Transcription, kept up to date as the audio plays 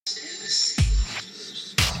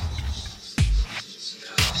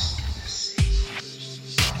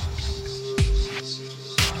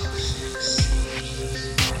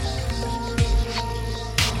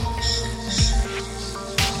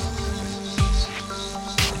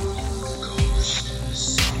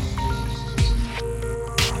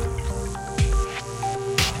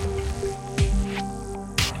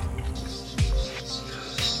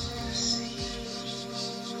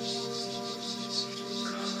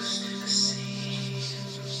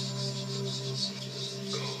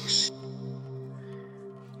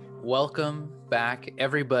Welcome back,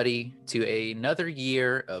 everybody, to another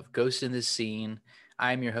year of Ghost in the Scene.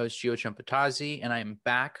 I'm your host, Gio Champatazzi, and I'm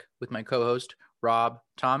back with my co-host, Rob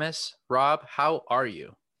Thomas. Rob, how are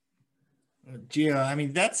you? Gio, I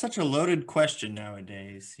mean, that's such a loaded question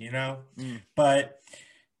nowadays, Mm. But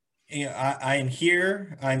I am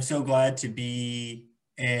here. I'm so glad to be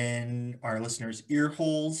in our listeners' ear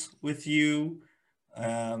holes with you.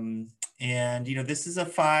 And this is a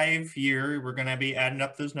 5-year. We're going to be adding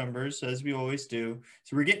up those numbers as we always do.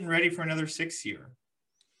 So we're getting ready for another 6-year.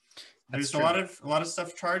 There's a lot of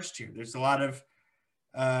stuff charged here. There's a lot of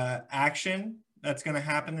action that's going to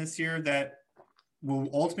happen this year that will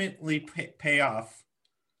ultimately pay off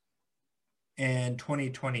in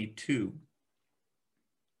 2022.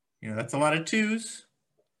 That's a lot of twos.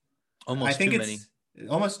 Almost too many.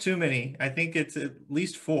 Almost too many. I think it's at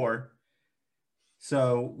least 4.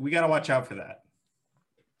 So we got to watch out for that.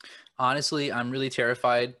 Honestly, I'm really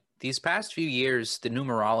terrified. These past few years, the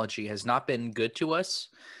numerology has not been good to us.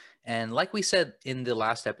 And like we said in the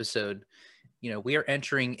last episode, we are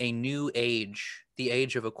entering a new age, the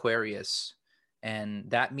age of Aquarius.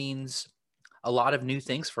 And that means a lot of new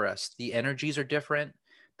things for us. The energies are different.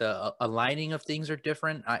 The aligning of things are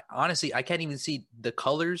different. I can't even see the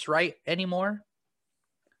colors right anymore.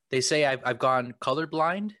 They say I've gone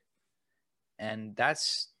colorblind, and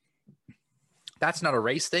that's not a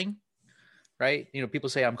race thing, right? People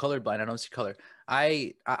say I'm colorblind. I don't see color.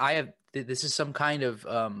 I have, this is some kind of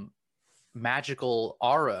magical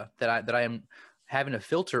aura that I am having a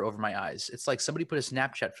filter over my eyes. It's like somebody put a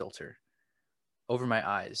Snapchat filter over my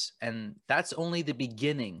eyes, and that's only the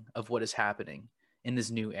beginning of what is happening in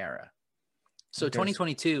this new era. So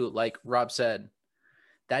 2022, like Rob said,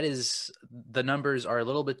 the numbers are a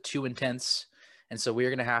little bit too intense, and so we're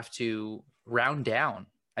going to have to round down.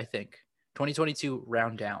 I think 2022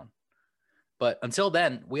 round down, but until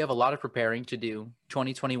then, we have a lot of preparing to do.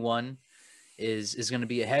 2021 is going to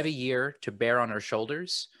be a heavy year to bear on our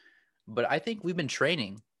shoulders, but I think we've been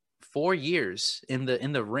training 4 years in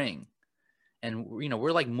the ring, and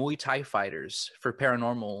we're like Muay Thai fighters for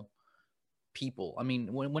paranormal people. I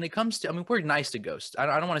mean, when it comes to, we're nice to ghosts. I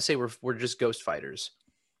don't want to say we're just ghost fighters.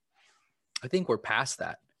 I think we're past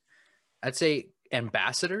that. I'd say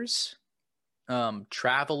ambassadors,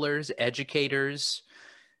 travelers, educators,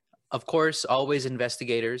 of course, always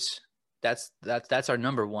investigators. That's our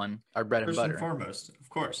number one, our bread and butter. First and foremost, of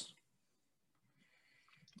course.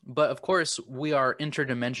 But of course, we are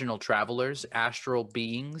interdimensional travelers, astral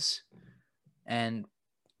beings, and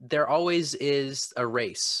there always is a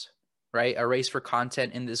race, right? A race for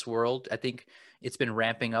content in this world. I think it's been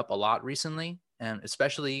ramping up a lot recently, and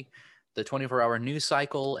especially the 24-hour news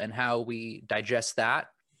cycle and how we digest that.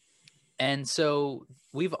 And so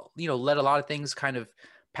we've, let a lot of things kind of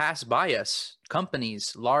pass by us.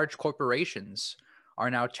 Companies, large corporations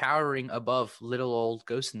are now towering above little old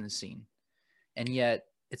Ghost in the Scene. And yet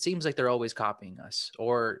it seems like they're always copying us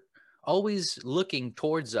or always looking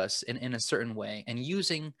towards us in a certain way and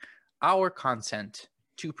using our content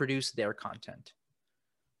to produce their content.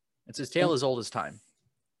 It's a tale as old as time.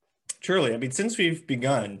 Truly. I mean, since we've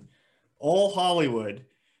begun, all Hollywood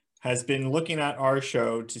has been looking at our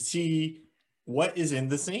show to see what is in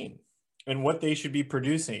the scene and what they should be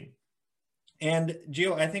producing. And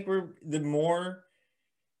Gio, I think we're the more,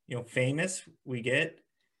 famous we get,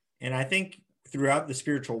 and I think throughout the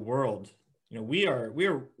spiritual world, we are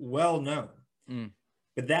well known.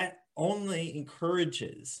 But that only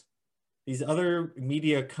encourages these other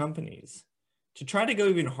media companies to try to go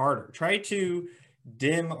even harder, try to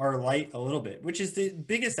dim our light a little bit, which is the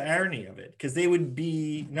biggest irony of it, because they would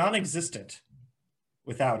be non-existent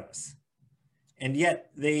without us. And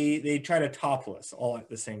yet they try to topple us all at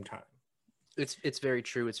the same time. It's very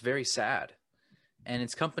true. It's very sad. And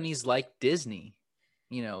it's companies like Disney,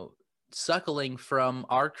 suckling from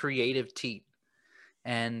our creative teat.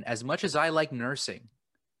 And as much as I like nursing,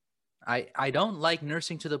 I don't like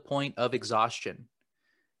nursing to the point of exhaustion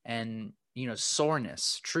and,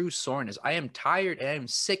 soreness, true soreness. I am tired and I'm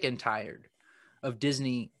sick and tired of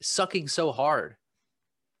Disney sucking so hard.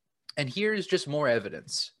 And here's just more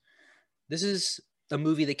evidence. This is a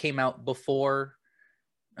movie that came out before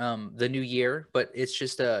the new year, but it's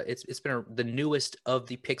just it's been the newest of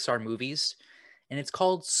the Pixar movies, and it's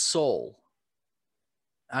called Soul.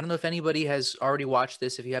 I don't know if anybody has already watched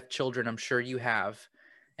this. If you have children, I'm sure you have,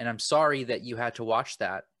 and I'm sorry that you had to watch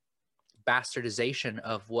that bastardization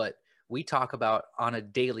of what we talk about on a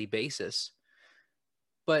daily basis.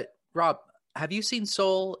 But Rob, have you seen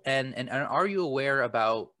Soul, and are you aware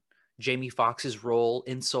about Jamie Foxx's role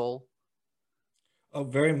in Soul? Oh,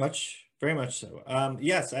 very much so.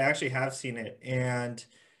 Yes, I actually have seen it, and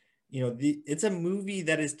it's a movie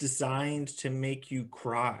that is designed to make you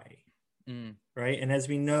cry, Mm, right? And as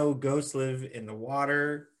we know, ghosts live in the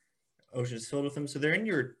water, oceans filled with them, so they're in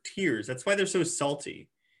your tears. That's why they're so salty,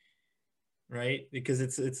 right? Because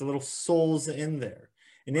it's little souls in there.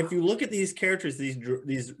 And if you look at these characters,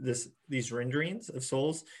 these renderings of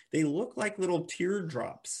souls, they look like little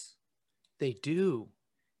teardrops, they do.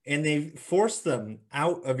 and they force them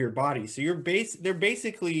out of your body. So they're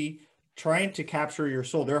basically trying to capture your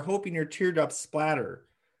soul. They're hoping your teardrops splatter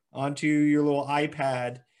onto your little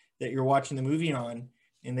iPad that you're watching the movie on,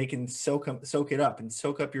 and they can soak it up and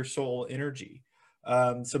soak up your soul energy.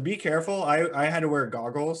 So be careful. I had to wear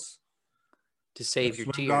goggles, To save your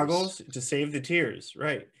swim tears. goggles, to save the tears,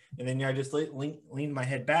 right? And then I just lean my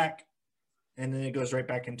head back, and then it goes right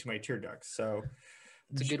back into my tear ducts. So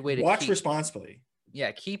It's a good way to watch responsibly.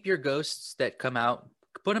 Yeah, keep your ghosts that come out,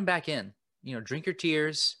 put them back in. Drink your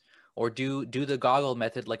tears, or do the goggle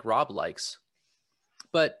method like Rob likes.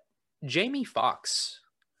 But Jamie Foxx,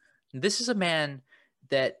 this is a man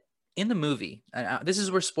that in the movie, and this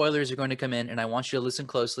is where spoilers are going to come in, and I want you to listen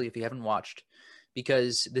closely if you haven't watched,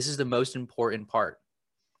 because this is the most important part.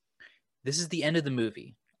 This is the end of the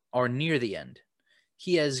movie, or near the end.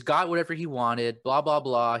 He has got whatever he wanted, blah, blah,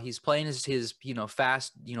 blah. He's playing his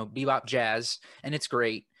fast, bebop jazz, and it's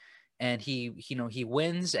great. And he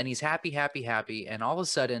wins, and he's happy, happy, happy. And all of a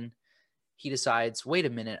sudden, he decides, wait a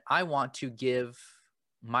minute, I want to give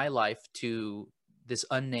my life to this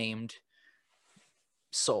unnamed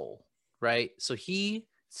soul, right? So he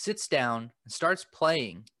sits down and starts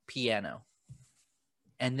playing piano,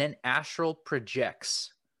 and then astral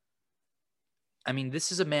projects. I mean,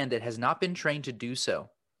 this is a man that has not been trained to do so,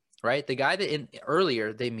 right? The guy that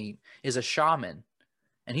earlier they meet is a shaman,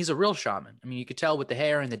 and he's a real shaman. I mean, you could tell with the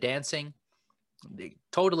hair and the dancing,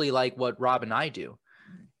 totally like what Rob and I do.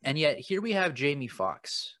 And yet here we have Jamie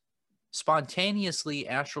Foxx spontaneously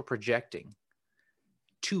astral projecting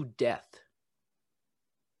to death.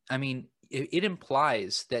 I mean, it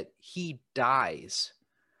implies that he dies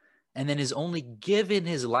and then is only given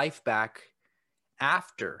his life back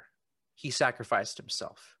after he sacrificed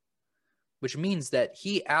himself, which means that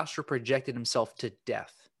he astral projected himself to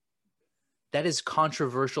death. That is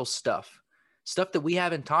controversial stuff that we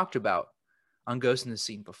haven't talked about on Ghost in the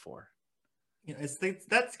Scene before.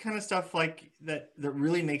 That's kind of stuff like that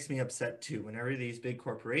really makes me upset too, whenever these big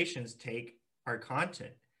corporations take our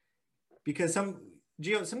content, because some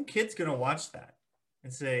kid's going to watch that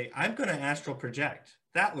and say, I'm going to astral project.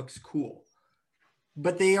 That looks cool.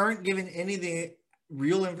 But they aren't given any of the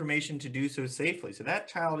real information to do so safely. So that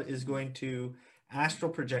child is going to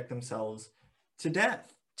astral project themselves to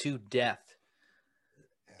death. To death.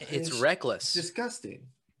 It's reckless. Disgusting.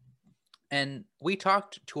 And we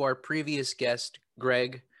talked to our previous guest,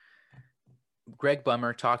 Greg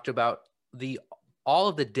Bummer, talked about all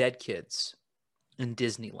of the dead kids in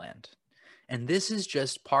Disneyland. And this is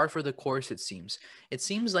just par for the course, it seems. It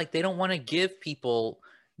seems like they don't want to give people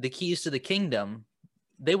the keys to the kingdom.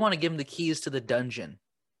 They want to give them the keys to the dungeon,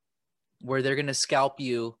 where they're going to scalp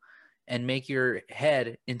you and make your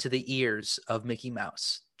head into the ears of Mickey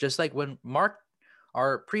Mouse. Just like when Mark,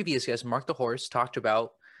 our previous guest, Mark the Horse, talked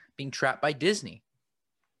about being trapped by Disney.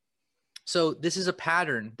 So this is a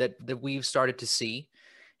pattern that we've started to see.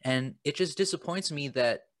 And it just disappoints me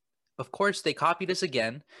that, of course, they copied us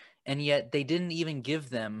again, and yet they didn't even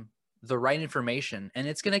give them the right information, and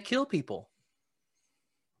it's going to kill people.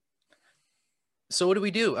 So what do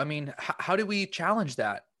we do? I mean, how do we challenge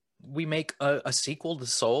that? We make a sequel to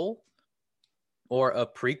Soul, or a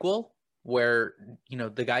prequel where,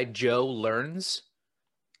 the guy Joe learns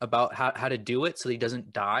about how to do it so he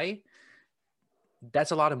doesn't die.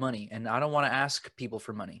 That's a lot of money, and I don't want to ask people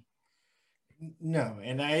for money. No,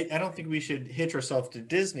 and I don't think we should hitch ourselves to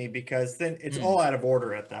Disney, because then it's all out of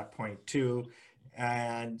order at that point too.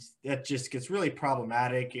 And that just gets really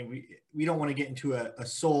problematic. And we don't want to get into a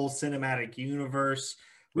Soul cinematic universe.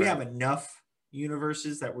 We have enough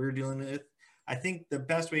universes that we're dealing with. I think the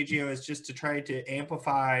best way, Gio, is just to try to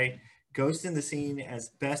amplify Ghost in the Scene as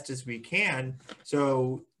best as we can,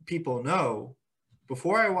 so people know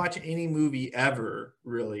before I watch any movie ever,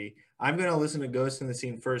 really, I'm going to listen to Ghost in the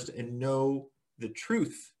Scene first and know the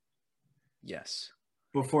truth Yes.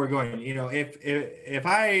 before going. You know, if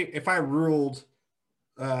I ruled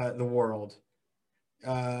the world,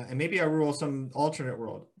 and maybe I rule some alternate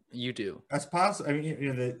world, You do. that's possible. I mean,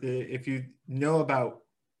 you know, if you know about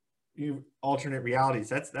alternate realities,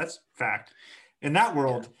 that's fact. In that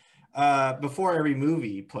world, before every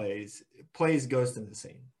movie plays Ghost in the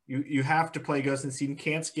Scene. You have to play Ghost in the Scene.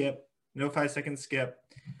 Can't skip. No 5 second skip.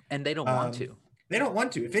 And they don't want to. They don't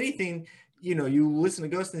want to. If anything, you know, you listen to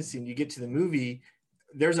Ghost in the Scene, you get to the movie,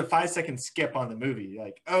 there's a 5 second skip on the movie.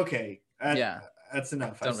 Like, okay, that's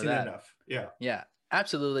enough. I've seen enough. Yeah. Yeah,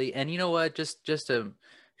 absolutely. And you know what? Just to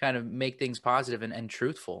kind of make things positive and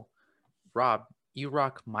truthful, Rob, you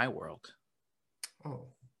rock my world. Oh,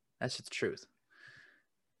 that's the truth.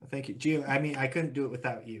 Thank you, Gio. I mean, I couldn't do it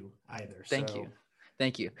without you either. Thank you.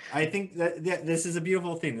 I think that this is a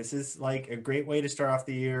beautiful thing. This is like a great way to start off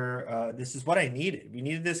the year. This is what I needed. We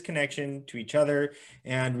needed this connection to each other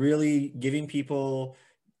and really giving people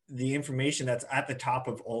the information that's at the top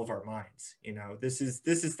of all of our minds. You know, this is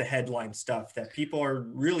the headline stuff that people are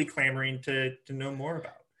really clamoring to know more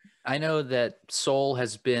about. I know that Soul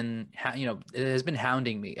has been, it has been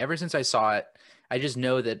hounding me ever since I saw it. I just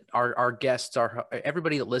know that our guests,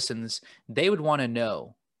 everybody that listens, they would want to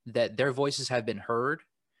know that their voices have been heard,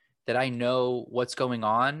 that I know what's going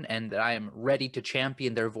on, and that I am ready to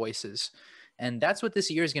champion their voices. And that's what this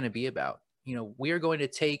year is going to be about. You know, we are going to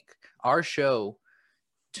take our show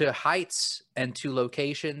to heights and to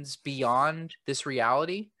locations beyond this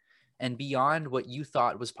reality and beyond what you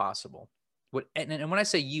thought was possible. And when I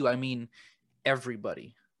say you, I mean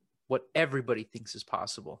everybody, what everybody thinks is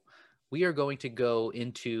possible. We are going to go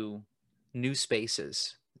into new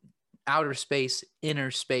spaces, outer space,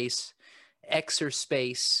 inner space,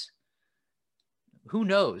 exerspace. Who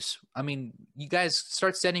knows? I mean, you guys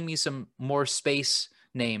start sending me some more space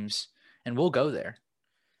names and we'll go there.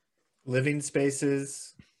 Living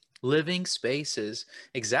spaces.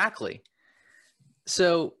 Exactly.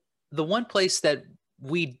 So the one place that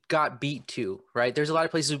we got beat to, right? There's a lot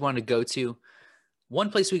of places we wanted to go to. One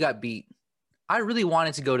place we got beat, I really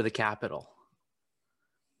wanted to go to the Capitol.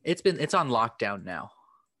 It's on lockdown now.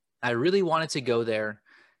 I really wanted to go there,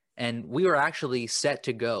 and we were actually set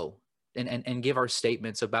to go and give our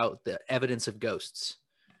statements about the evidence of ghosts.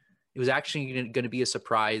 It was actually going to be a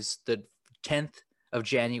surprise. The 10th of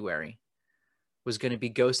January was going to be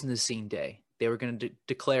Ghost in the Scene Day. They were going to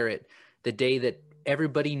declare it the day that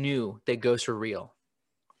everybody knew that ghosts were real.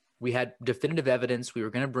 We had definitive evidence. We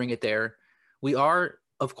were going to bring it there. We are,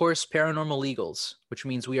 of course, paranormal legals, which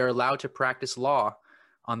means we are allowed to practice law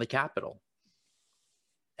on the Capitol.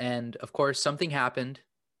 And of course, something happened,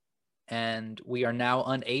 and we are now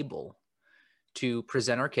unable to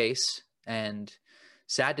present our case. And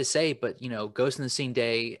sad to say, but, you know, Ghost in the Scene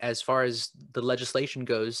Day, as far as the legislation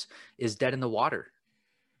goes, is dead in the water.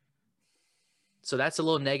 So that's a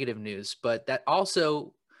little negative news, but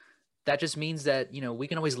that just means that, you know, we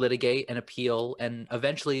can always litigate and appeal, and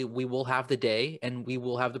eventually we will have the day and we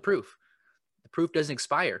will have the proof. The proof doesn't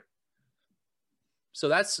expire. So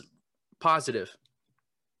that's positive.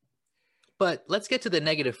 But let's get to the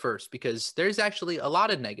negative first, because there's actually a lot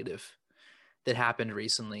of negative that happened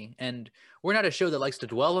recently. And we're not a show that likes to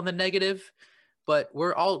dwell on the negative, but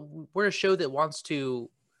we're a show that wants to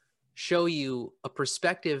show you a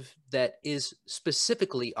perspective that is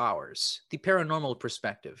specifically ours, the paranormal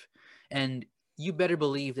perspective. And you better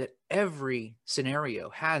believe that every scenario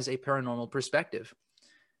has a paranormal perspective.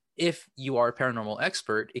 If you are a paranormal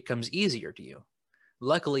expert, it comes easier to you.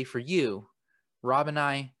 Luckily for you, Rob and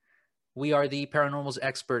I, we are the paranormal's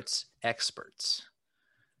experts.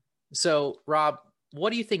 So, Rob, what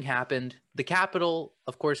do you think happened? The Capitol,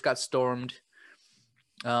 of course, got stormed.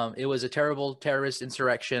 It was a terrible terrorist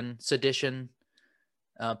insurrection, sedition.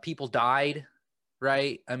 People died,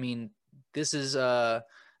 right? I mean, this is a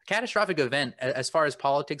catastrophic event as far as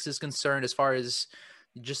politics is concerned, as far as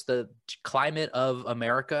just the climate of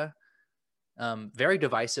America. Very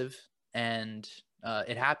divisive, and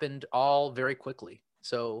it happened all very quickly.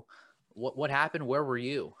 So what happened? Where were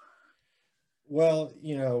you? Well,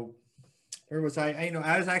 you know, where was I?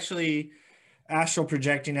 I was actually astral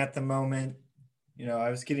projecting at the moment. You know, I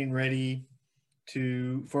was getting ready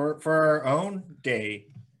for our own day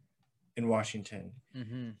in Washington.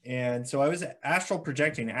 Mm-hmm. And so I was astral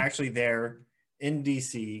projecting actually there in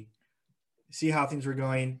DC, see how things were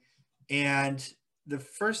going. And the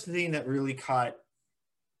first thing that really caught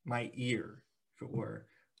my ear, if it were,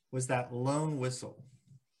 was that lone whistle.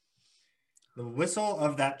 The whistle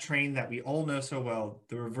of that train that we all know so well,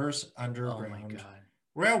 the reverse Oh my underground God.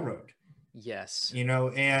 railroad. Yes.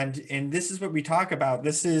 And this is what we talk about.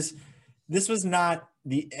 This was not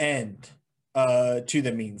the end to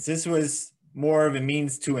the means. This was more of a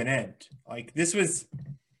means to an end. Like this was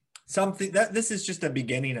something that this is just a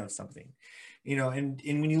beginning of something. And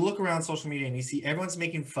when you look around social media and you see everyone's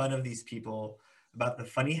making fun of these people about the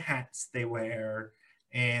funny hats they wear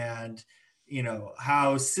and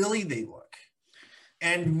how silly they look.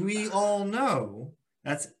 And we all know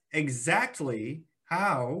that's exactly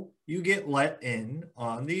how you get let in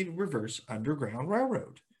on the reverse underground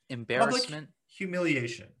railroad. Public Embarrassment.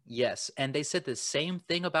 humiliation. Yes. And they said the same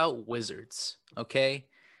thing about wizards. Okay.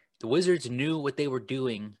 The wizards knew what they were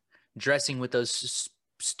doing, dressing with those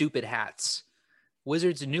stupid hats.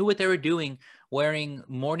 Wizards knew what they were doing, wearing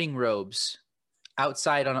morning robes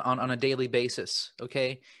outside on a daily basis.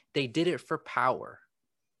 Okay. They did it for power.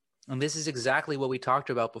 And this is exactly what we talked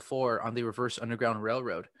about before on the reverse underground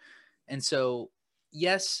railroad. And so,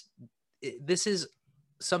 yes, this is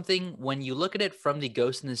something when you look at it from the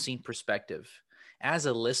ghost in the scene perspective, as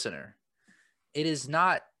a listener, it is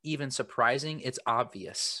not even surprising. It's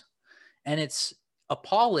obvious. And it's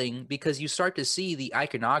appalling because you start to see the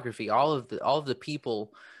iconography, all of the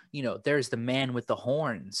people, there's the man with the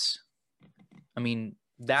horns. I mean,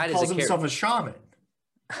 He that is a calls himself character. a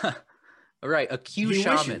shaman. Right, a Q He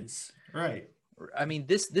shaman. wishes. Right. I mean,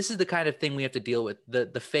 this is the kind of thing we have to deal with.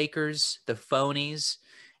 The fakers, the phonies,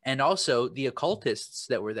 and also the occultists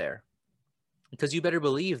that were there. Because you better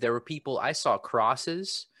believe there were people, I saw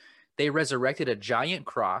crosses. They resurrected a giant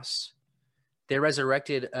cross. They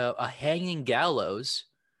resurrected a hanging gallows,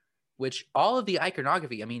 which all of the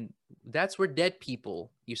iconography, I mean, that's where dead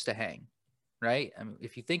people used to hang, right? I mean,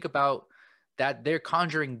 if you think about that, they're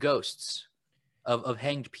conjuring ghosts of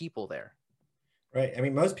hanged people there. Right. I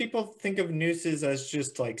mean, most people think of nooses as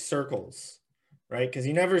just like circles, right? Because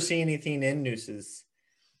you never see anything in nooses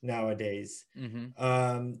nowadays.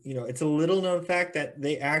 Mm-hmm. It's a little known fact that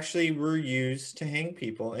they actually were used to hang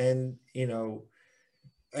people, and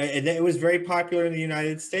and it was very popular in the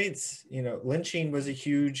United States. Lynching was a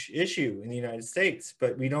huge issue in the United States,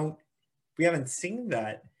 but we haven't seen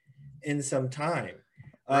that in some time.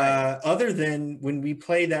 Right. Other than when we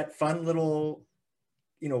play that fun little,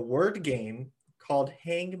 word game called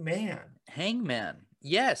Hangman, Hangman.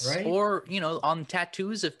 Yes. right? Or, on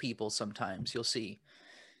tattoos of people sometimes you'll see,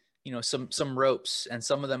 some ropes, and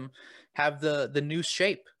some of them have the noose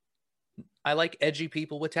shape. I like edgy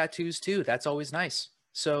people with tattoos too. That's always nice.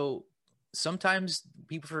 So sometimes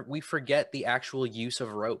we forget the actual use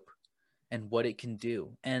of rope and what it can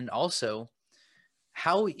do. And also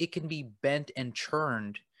how it can be bent and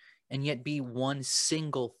churned and yet be one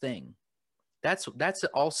single thing. That's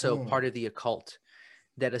also Mm. part of the occult,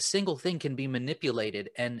 that a single thing can be manipulated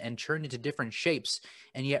and turned into different shapes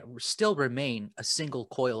and yet still remain a single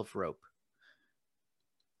coil of rope.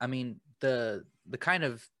 I mean, the kind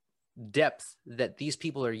of depth that these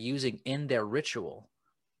people are using in their ritual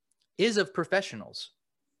is of professionals.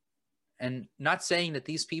 And not saying that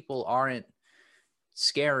these people aren't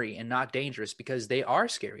scary and not dangerous, because they are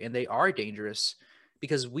scary and they are dangerous,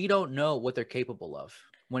 because we don't know what they're capable of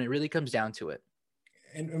when it really comes down to it.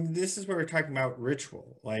 And this is where we're talking about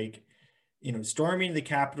ritual. Like, storming the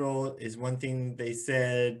Capitol is one thing they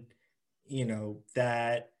said,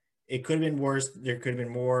 that it could have been worse. There could have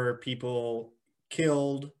been more people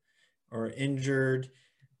killed or injured.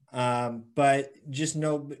 But just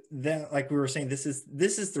know that, like we were saying, this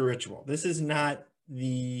is the ritual. This is not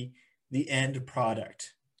the end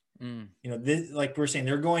product. Mm, This, like we're saying,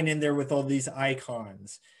 they're going in there with all these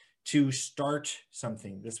icons to start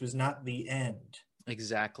something. This was not the end.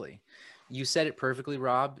 exactly. You said it perfectly,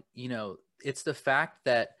 Rob. It's the fact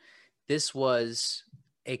that this was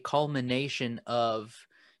a culmination of,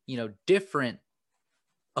 different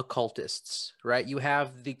occultists, right? You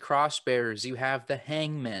have the crossbearers, you have the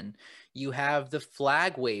hangmen, you have the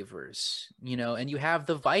flag wavers, and you have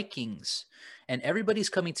the Vikings, and everybody's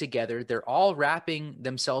coming together. They're all wrapping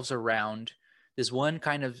themselves around this one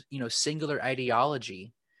kind of, singular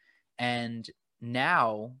ideology. And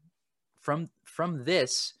now from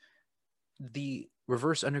this, the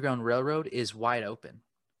reverse underground railroad is wide open,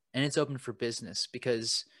 and it's open for business,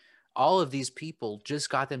 because all of these people just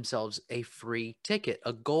got themselves a free ticket,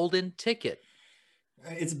 a golden ticket.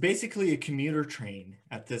 It's basically a commuter train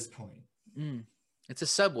at this point. Mm. It's a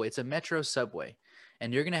subway, it's a metro subway.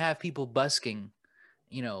 And you're going to have people busking,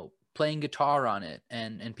 playing guitar on it,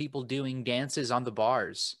 and people doing dances on the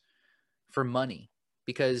bars for money,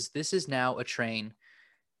 because this is now a train.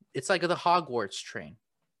 It's like the Hogwarts train.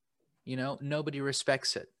 Nobody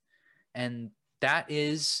respects it. And that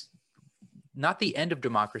is not the end of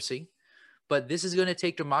democracy, but this is going to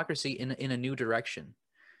take democracy in a new direction,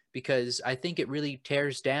 because I think it really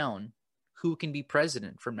tears down who can be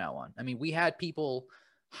president from now on. I mean, we had people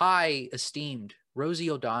high esteemed, Rosie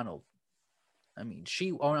O'Donnell. I mean,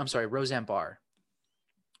 I'm sorry, Roseanne Barr,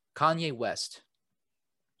 Kanye West,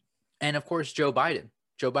 and of course, Joe Biden.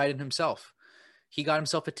 Joe Biden himself. He got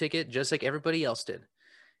himself a ticket just like everybody else did.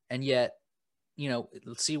 And yet,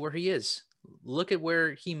 let's see where he is. Look at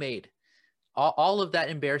where he made all of that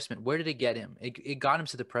embarrassment. Where did it get him? It got him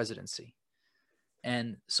to the presidency.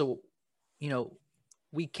 And so,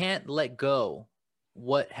 we can't let go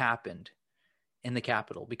what happened in the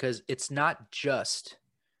Capitol, because it's not just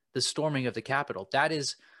the storming of the Capitol. That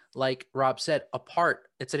is, like Rob said,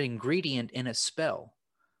 it's an ingredient in a spell.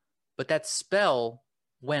 But that spell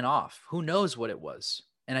went off. Who knows what it was?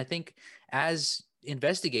 And I think as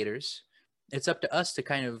investigators, it's up to us to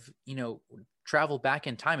kind of, travel back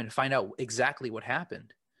in time and find out exactly what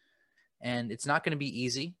happened. And it's not going to be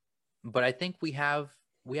easy, but I think we have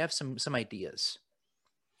some ideas.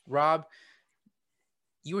 Rob,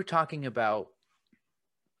 you were talking about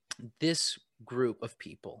this group of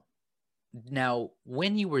people. Now,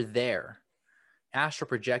 when you were there, astral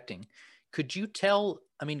projecting, could you tell,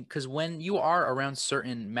 I mean, because when you are around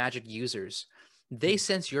certain magic users, they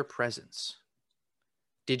sense your presence.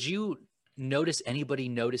 Did you notice anybody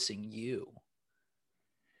noticing you?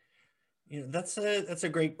 That's a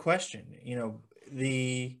great question.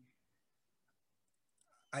 They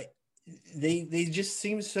just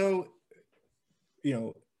seem so,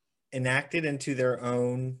 enacted into their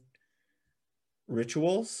own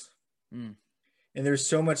rituals. And there's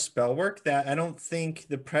so much spell work that I don't think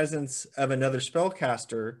the presence of another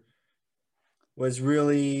spellcaster was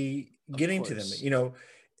really getting to them.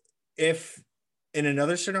 If in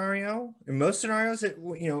another scenario, in most scenarios,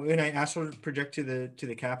 when I astral project to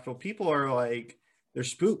the Capitol, people are like, they're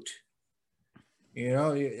spooked.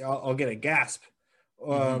 I'll get a gasp.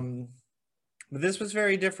 But this was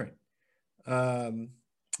very different. There's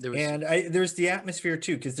the atmosphere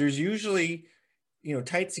too, because there's usually,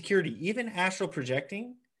 tight security. Even astral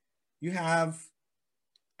projecting, you have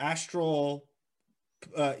astral,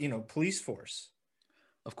 police force.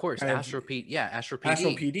 Of course, Astral PD. Yeah, Astral PD.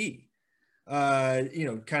 Astral PD.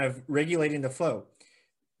 Kind of regulating the flow.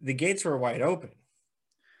 The gates were wide open,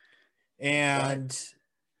 and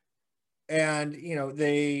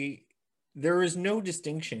there is no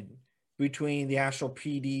distinction between the Astral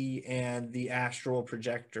PD and the astral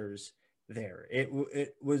projectors there.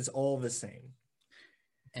 It was all the same.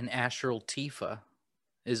 And Astral Tifa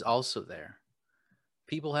is also there.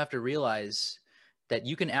 People have to realize that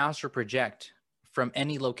you can astral project from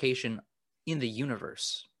any location in the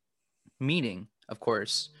universe. Meaning, of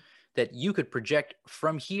course, that you could project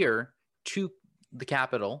from here to the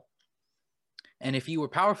Capitol. And if you were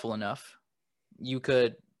powerful enough, you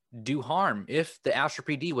could do harm if the Astral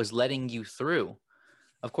PD was letting you through.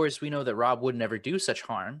 Of course, we know that Rob would never do such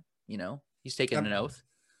harm. He's taken an oath.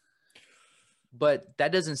 But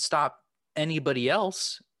that doesn't stop anybody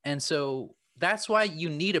else. And so that's why you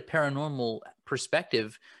need a paranormal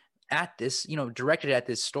perspective at this, directed at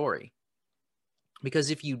this story. Because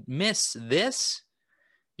if you miss this,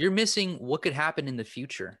 you're missing what could happen in the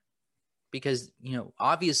future. Because,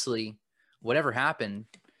 obviously, whatever happened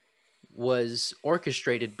was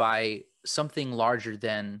orchestrated by something larger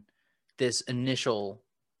than this initial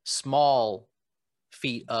small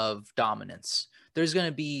feat of dominance. There's going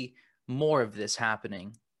to be more of this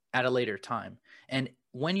happening at a later time. And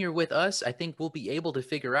when you're with us, I think we'll be able to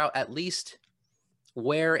figure out at least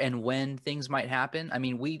where and when things might happen. I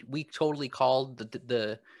mean, we totally called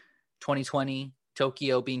the 2020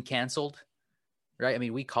 Tokyo being canceled, right? I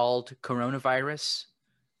mean, we called coronavirus.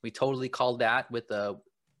 We totally called that with the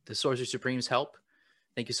Sorcerer Supreme's help.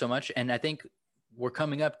 Thank you so much. And I think we're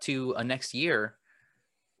coming up to a next year.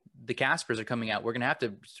 The Caspers are coming out. We're going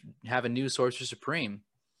to have a new Sorcerer Supreme,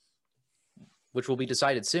 which will be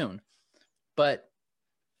decided soon. But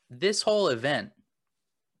this whole event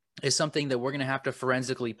is something that we're going to have to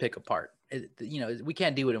forensically pick apart. We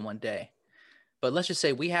can't do it in one day. But let's just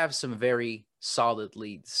say we have some very solid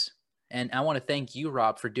leads. And I want to thank you,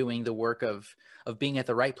 Rob, for doing the work of being at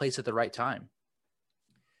the right place at the right time.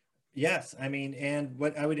 Yes. I mean, and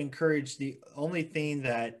what I would encourage, the only thing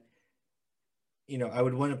that, I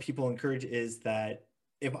would want people to encourage is that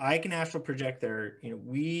if I can astral project there,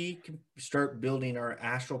 we can start building our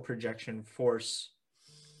astral projection force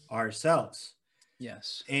ourselves.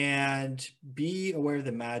 Yes. And be aware of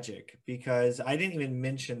the magic, because I didn't even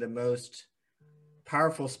mention the most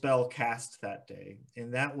powerful spell cast that day.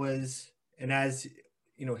 And that was, and as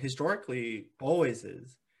historically always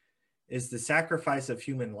is the sacrifice of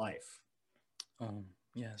human life.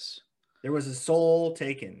 Yes. There was a soul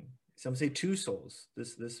taken. Some say two souls.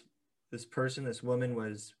 This person, this woman,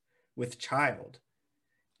 was with child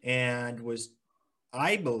and was,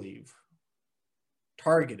 I believe,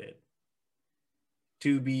 targeted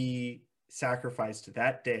to be sacrificed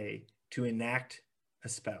that day to enact a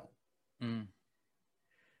spell.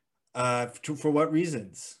 For what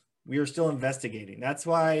reasons? We are still investigating. That's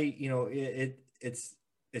why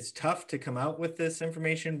it's tough to come out with this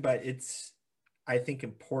information, but it's, I think,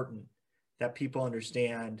 important that people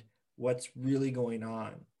understand what's really going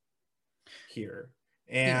on here.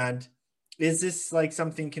 And is this like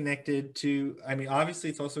something connected to, I mean, obviously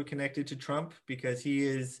it's also connected to Trump because he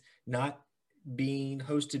is not being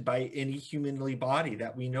hosted by any humanly body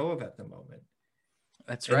that we know of at the moment.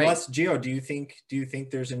 That's right. Unless, Gio, do you think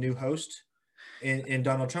there's a new host in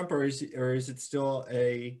Donald Trump, or is it still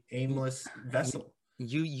a aimless vessel?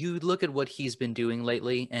 You look at what he's been doing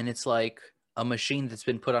lately, and it's like a machine that's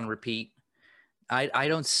been put on repeat. I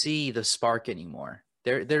don't see the spark anymore.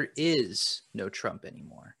 There is no Trump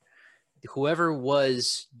anymore. Whoever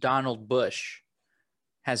was Donald Bush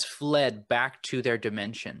has fled back to their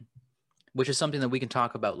dimension, which is something that we can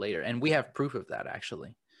talk about later. And we have proof of that,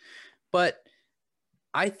 actually. But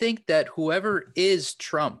I think that whoever is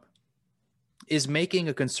Trump is making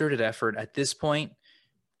a concerted effort at this point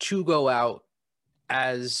to go out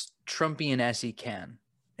as Trumpian as he can.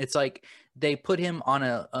 It's like they put him on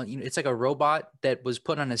it's like a robot that was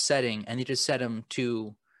put on a setting and they just set him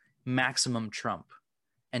to maximum Trump.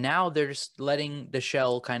 And now they're just letting the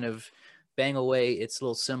shell kind of bang away its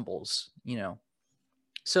little symbols,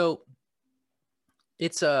 So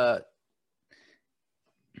it's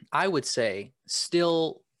I would say,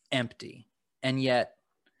 still empty. And yet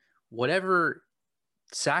whatever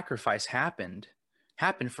sacrifice happened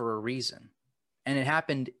for a reason. And it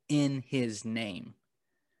happened in his name.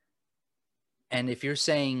 And if you're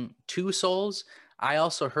saying two souls, I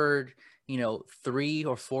also heard 3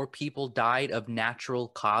 or 4 people died of natural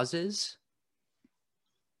causes,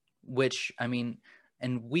 which, I mean,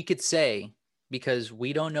 and we could say, because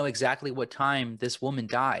we don't know exactly what time this woman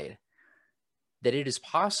died, that it is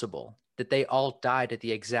possible that they all died at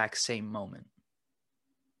the exact same moment.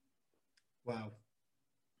 Wow.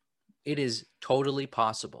 It is totally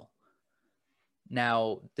possible.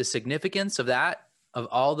 Now, the significance of that, of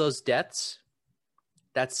all those deaths,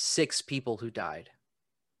 that's 6 people who died.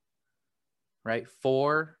 Right?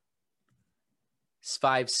 4,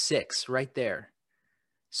 5, 6 right there.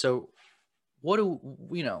 So what do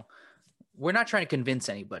we're not trying to convince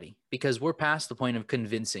anybody because we're past the point of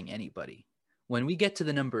convincing anybody. When we get to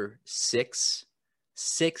the number 6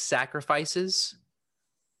 sacrifices,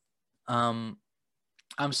 I'm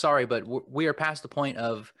sorry, but we are past the point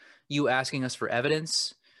of you asking us for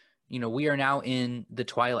evidence. We are now in the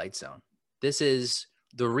Twilight Zone. This is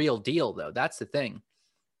the real deal, though. That's the thing.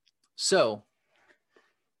 So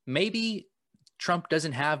maybe Trump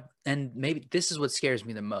doesn't have, and maybe this is what scares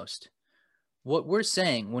me the most. What we're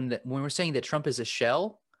saying when we're saying that Trump is a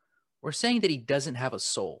shell, we're saying that he doesn't have a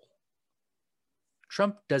soul.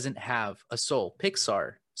 Trump doesn't have a soul.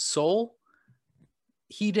 Pixar, Soul,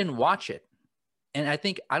 he didn't watch it. And I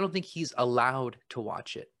don't think he's allowed to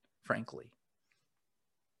watch it, frankly.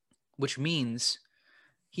 Which means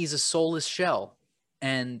he's a soulless shell.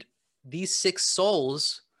 And these 6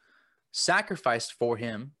 souls sacrificed for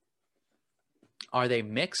him, are they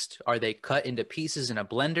mixed? Are they cut into pieces in a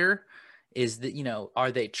blender?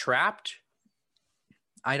 Are they trapped?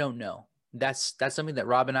 I don't know. That's something that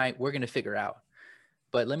Rob and we're going to figure out.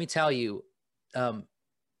 But let me tell you,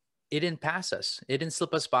 it didn't pass us. It didn't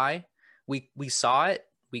slip us by. We saw it,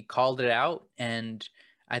 we called it out, and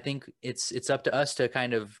I think it's up to us to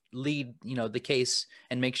kind of lead, the case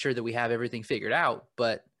and make sure that we have everything figured out.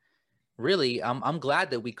 But really, I'm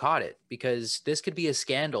glad that we caught it, because this could be a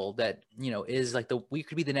scandal that, is like we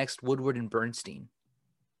could be the next Woodward and Bernstein.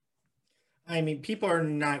 I mean, people are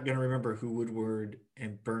not going to remember who Woodward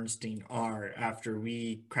and Bernstein are after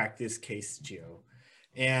we crack this case, Gio.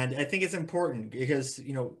 And I think it's important because,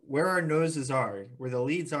 where our noses are, where the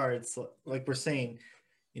leads are, it's like we're saying,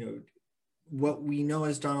 what we know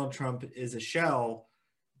as Donald Trump is a shell.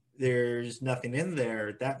 There's nothing in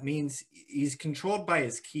there. That means he's controlled by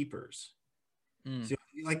his keepers. So,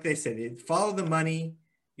 like they said, you follow the money,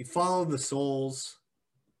 you follow the souls,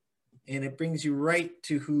 and it brings you right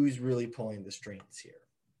to who's really pulling the strings here.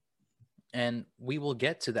 And we will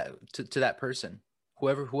get to that, to that person,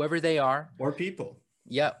 whoever they are. Or people.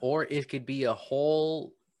 Yeah, or it could be a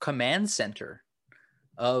whole command center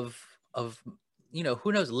of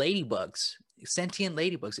who knows, ladybugs. sentient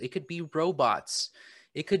ladybugs. It could be robots.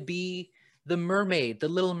 It could be the mermaid, the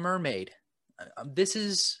Little Mermaid. This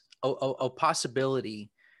is a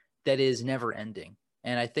possibility that is never ending.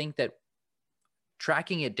 And I think that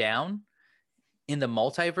tracking it down in the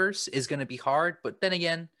multiverse is going to be hard. But then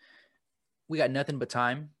again, we got nothing but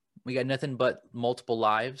time. We got nothing but multiple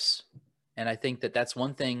lives. And I think that that's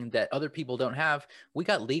one thing that other people don't have. We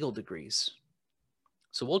got legal degrees.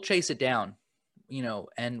 So we'll chase it down,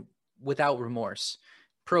 and without remorse,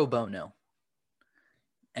 pro bono.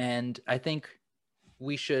 And I think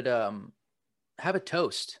we should have a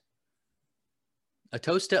toast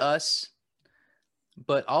to us.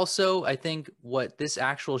 But also, I think what this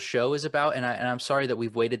actual show is about, and I'm sorry that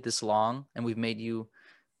we've waited this long and we've made you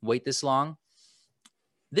wait this long.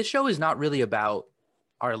 This show is not really about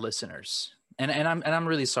our listeners, and I'm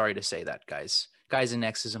really sorry to say that, guys and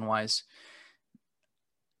X's and Y's.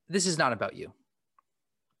 This is not about you.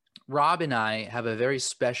 Rob and I have a very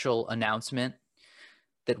special announcement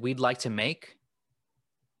that we'd like to make,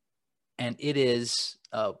 and it is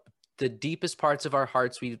the deepest parts of our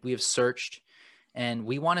hearts we have searched, and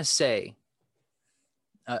we want to say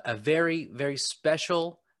a very, very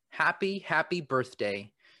special happy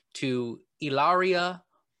birthday to Ilaria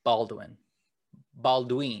Baldwin.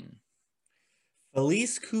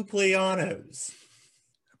 Feliz cumpleaños.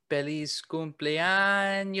 Feliz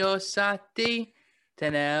cumpleaños a ti.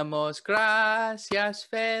 Tenemos gracias.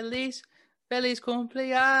 Feliz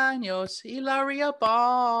cumpleaños, Ilaria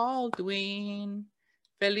Baldwin.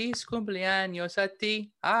 Feliz cumpleaños a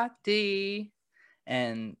ti.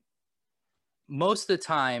 And most of the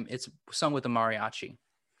time, it's sung with a mariachi,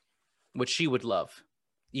 which she would love,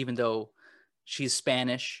 even though she's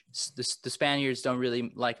Spanish. The Spaniards don't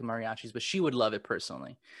really like mariachis, but she would love it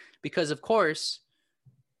personally. Because, of course,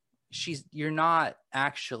 you're not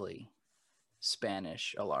actually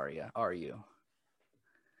Spanish, Ilaria, are you?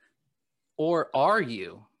 Or are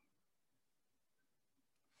you?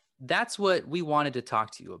 That's what we wanted to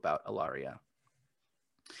talk to you about, Ilaria.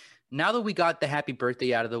 Now that we got the happy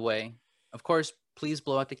birthday out of the way, of course, please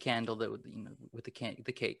blow out the candle with the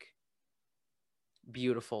cake.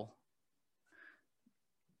 Beautiful.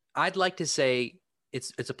 I'd like to say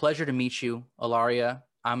it's a pleasure to meet you, Ilaria.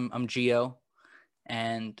 I'm Gio,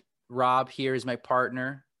 and Rob here is my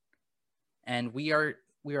partner, and we are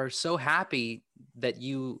so happy that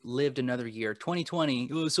you lived another year. 2020,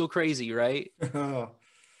 it was so crazy, right? It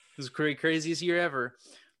was the craziest year ever.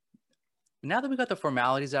 Now that we got the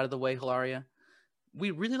formalities out of the way, Hilaria,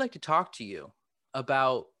 we'd really like to talk to you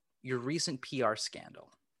about your recent PR scandal.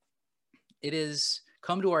 It has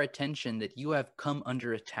come to our attention that you have come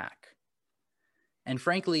under attack. And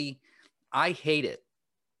frankly, I hate it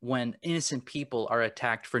when innocent people are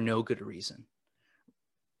attacked for no good reason.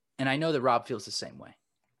 And I know that Rob feels the same way.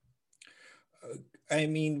 I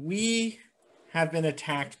mean, we have been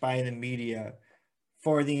attacked by the media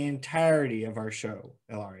for the entirety of our show,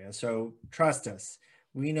 Ilaria. So trust us,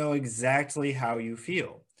 we know exactly how you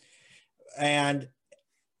feel. And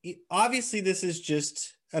obviously, this is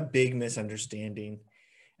just a big misunderstanding,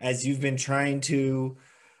 as you've been trying to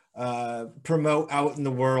promote out in the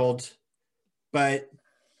world. But,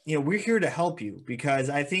 we're here to help you, because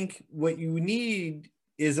I think what you need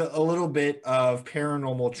is a little bit of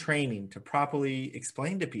paranormal training to properly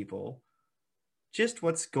explain to people just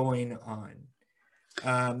what's going on.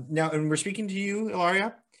 Now, and we're speaking to you,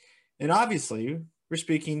 Ilaria, and obviously we're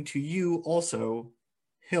speaking to you also,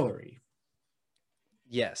 Hillary.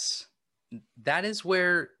 Yes, that is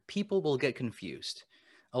where people will get confused.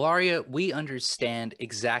 Ilaria, we understand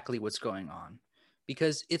exactly what's going on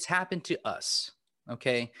because it's happened to us,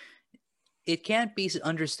 okay? It can't be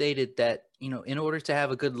understated that, in order to have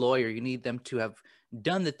a good lawyer, you need them to have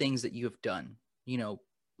done the things that you have done.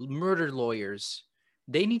 Murder lawyers,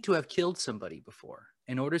 they need to have killed somebody before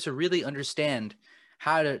in order to really understand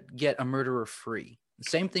how to get a murderer free. The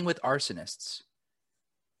same thing with arsonists.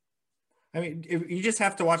 I mean, you just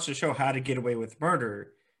have to watch the show How to Get Away with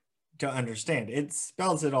Murder to understand. It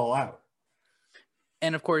spells it all out.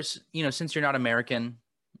 And of course, since you're not American,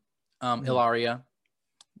 Ilaria,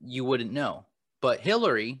 you wouldn't know. But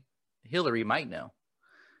Hillary might know.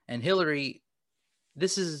 And Hillary,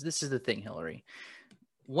 this is the thing, Hillary.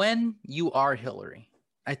 When you are Hillary,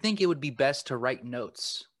 I think it would be best to write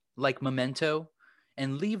notes like memento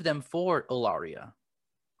and leave them for Ilaria.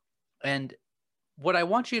 And what I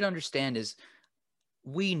want you to understand is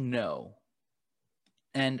we know,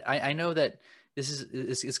 and I know that this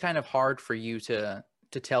is kind of hard for you to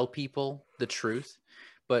tell people the truth,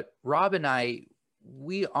 but Rob and I,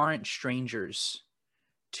 we aren't strangers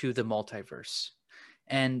to the multiverse,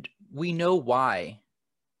 and we know why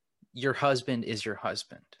your husband is your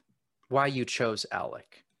husband, why you chose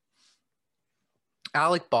Alec.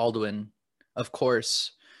 Alec Baldwin, of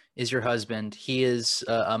course, is your husband. He is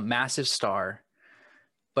a massive star,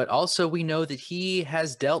 but also we know that he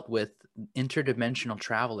has dealt with interdimensional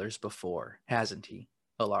travelers before, hasn't he,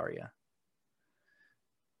 Ilaria?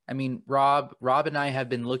 I mean, Rob and I have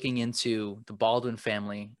been looking into the Baldwin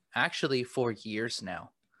family actually for years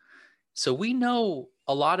now. So we know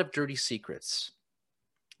a lot of dirty secrets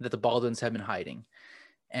that the Baldwins have been hiding.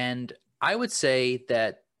 And I would say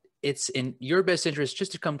that it's in your best interest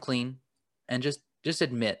just to come clean and just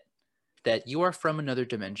admit that you are from another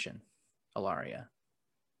dimension, Ilaria.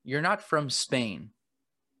 You're not from Spain.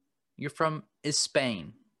 You're from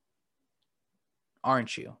Spain,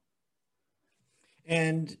 aren't you?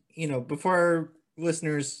 And, you know, before our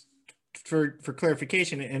listeners, for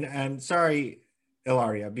clarification, and I'm sorry,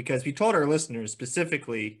 Ilaria, because we told our listeners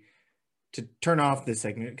specifically to turn off this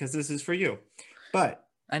segment because this is for you. But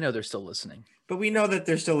I know they're still listening. But we know that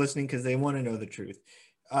they're still listening because they want to know the truth.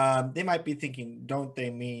 They might be thinking, don't they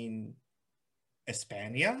mean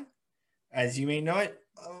Hispania, as you may know it?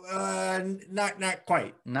 Not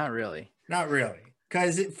quite. Not really. Not really.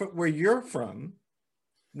 Because where you're from,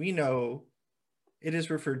 we know it is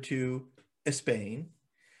referred to as Spain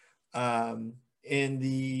in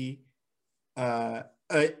the a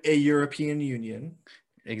European Union.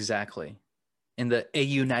 Exactly. In the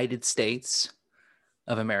United States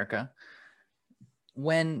of America.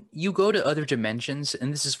 When you go to other dimensions,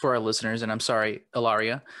 and this is for our listeners, and I'm sorry,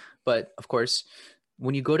 Ilaria, but of course,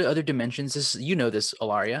 when you go to other dimensions, you know this,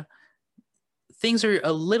 Ilaria, things are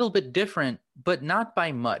a little bit different, but not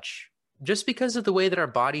by much. Just because of the way that our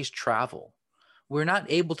bodies travel, we're not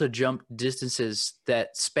able to jump distances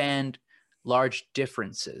that span large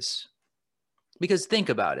differences. Because think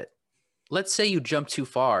about it. Let's say you jump too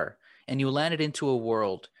far and you landed into a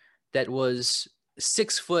world that was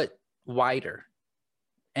 6 foot wider,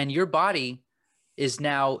 and your body is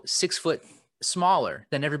now 6 foot smaller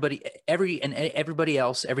than everybody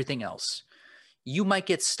else, everything else. You might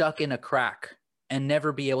get stuck in a crack and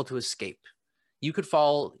never be able to escape. You could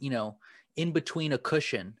fall, in between a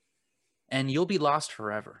cushion, and you'll be lost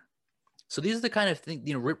forever. So these are the kind of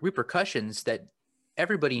repercussions that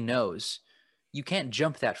everybody knows. You can't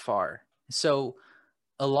jump that far. So,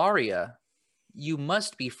 Ilaria, you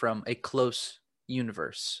must be from a close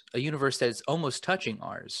universe, a universe that is almost touching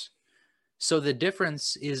ours. So the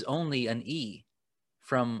difference is only an E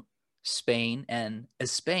from Spain and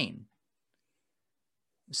Spain.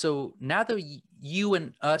 So now that you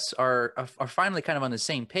and us are finally kind of on the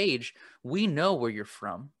same page, we know where you're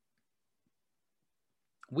from.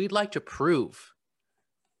 We'd like to prove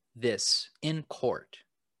this in court.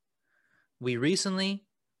 We recently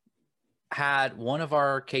had one of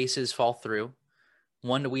our cases fall through,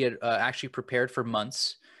 one that we had actually prepared for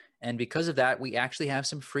months. And because of that, we actually have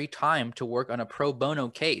some free time to work on a pro bono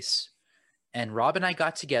case. And Rob and I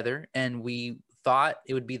got together and we thought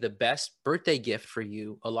it would be the best birthday gift for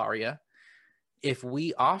you, Ilaria, if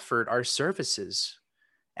we offered our services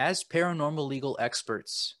as paranormal legal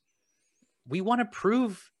experts. We want to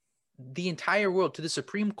prove the entire world, to the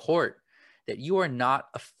Supreme Court, that you are not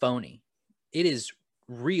a phony. It is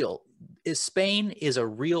real. Spain is a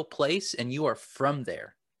real place and you are from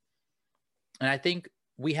there. And I think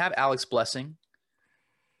we have Alec's blessing.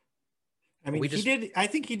 I mean, I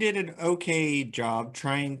think he did an okay job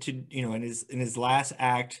trying to, in his last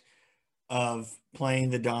act of playing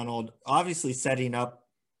the Donald, obviously setting up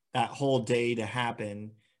that whole day to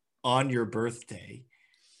happen on your birthday,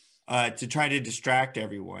 to try to distract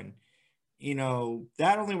everyone.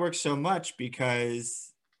 That only works so much because,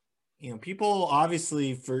 people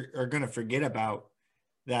obviously are going to forget about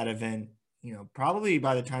that event, probably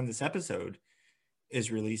by the time this episode is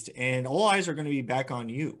released, and all eyes are going to be back on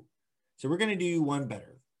you. So we're going to do one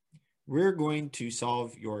better. We're going to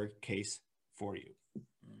solve your case for you.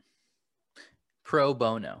 Pro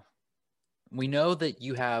bono. We know that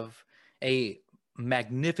you have a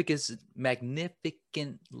magnificently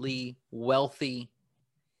wealthy,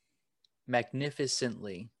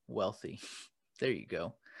 there you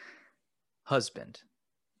go, husband.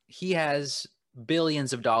 He has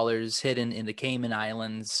billions of dollars hidden in the Cayman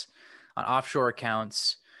Islands on offshore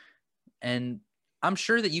accounts. And I'm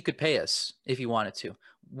sure that you could pay us if you wanted to.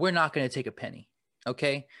 We're not going to take a penny,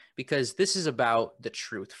 okay? Because this is about the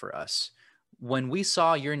truth for us. When we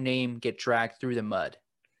saw your name get dragged through the mud,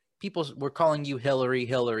 people were calling you Hillary,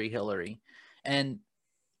 Hillary, Hillary. And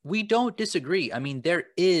we don't disagree. I mean, there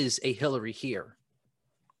is a Hillary here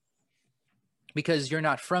because you're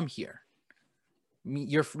not from here.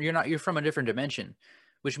 You're from a different dimension.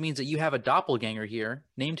 which means that you have a doppelganger here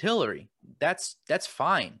named Hillary. That's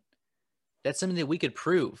fine. That's something that we could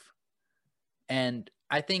prove. And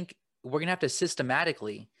I think we're going to have to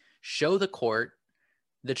systematically show the court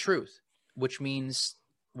the truth, which means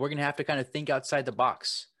we're going to have to kind of think outside the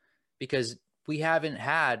box, because we haven't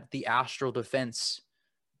had the astral defense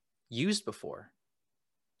used before.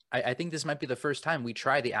 I think this might be the first time we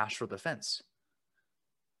try the astral defense.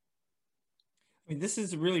 I mean, this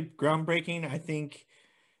is really groundbreaking. I think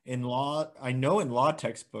in law, I know in law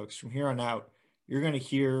textbooks from here on out, you're going to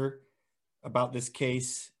hear about this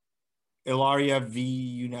case, Ilaria v.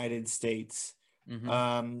 United States.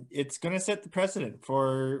 Mm-hmm. It's going to set the precedent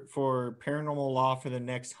for paranormal law for the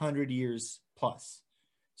next 100 years plus.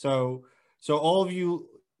 So all of you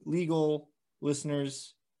legal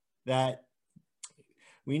listeners, that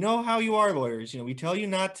we know how you are, lawyers. We tell you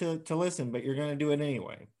not to listen, but you're going to do it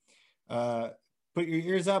anyway. Put your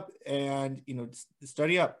ears up and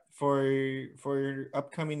study up for your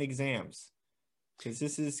upcoming exams, because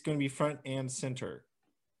this is going to be front and center.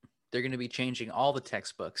 They're going to be changing all the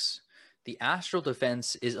textbooks. The astral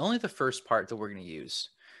defense is only the first part that we're going to use.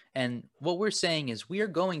 And what we're saying is we are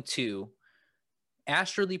going to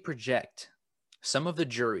astrally project some of the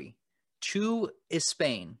jury to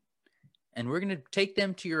Spain, and we're going to take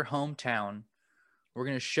them to your hometown. We're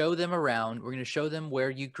going to show them around. We're going to show them where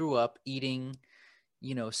you grew up eating,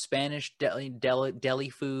 Spanish deli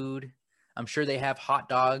food. I'm sure they have hot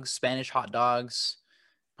dogs, Spanish hot dogs,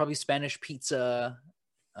 probably Spanish pizza.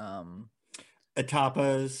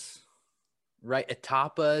 Tapas. Right,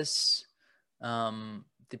 tapas.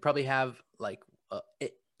 They probably have like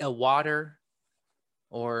a water,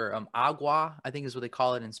 or agua, I think is what they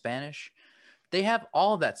call it in Spanish. They have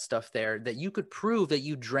all that stuff there that you could prove that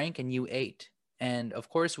you drank and you ate. And of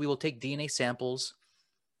course, we will take DNA samples,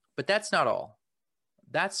 but that's not all.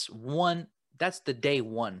 That's the day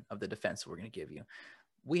one of the defense we're going to give you.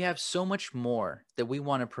 We have so much more that we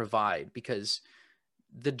want to provide, because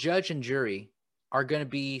the judge and jury are going to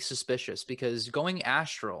be suspicious, because going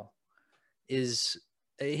astral is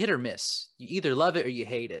a hit or miss. You either love it or you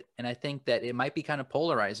hate it. And I think that it might be kind of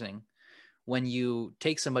polarizing when you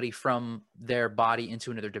take somebody from their body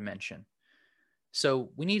into another dimension. So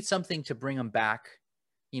we need something to bring them back,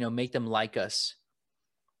 make them like us.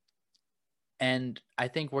 And I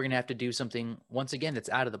think we're going to have to do something, once again, that's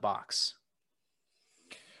out of the box.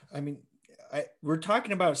 I mean, we're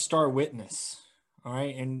talking about star witness, all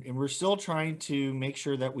right? And we're still trying to make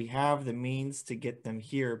sure that we have the means to get them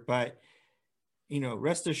here. But,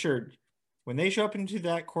 rest assured, when they show up into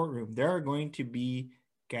that courtroom, there are going to be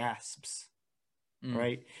gasps,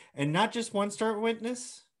 right? And not just one star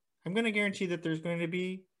witness. I'm going to guarantee that there's going to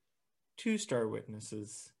be 2 star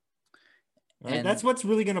witnesses. Right? And that's what's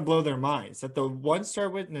really going to blow their minds, that the 1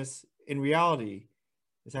 star witness in reality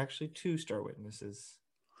is actually 2 star witnesses.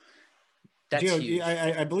 That's huge.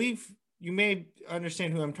 I believe you may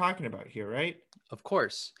understand who I'm talking about here, right? Of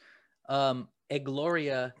course.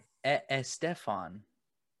 Egloria Estefan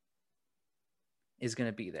is going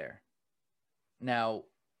to be there. Now,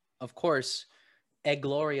 of course,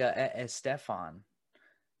 Egloria Estefan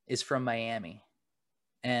is from Miami.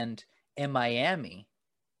 And in Miami,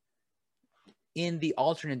 in the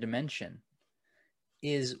alternate dimension,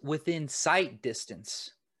 is within sight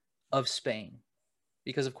distance of Spain.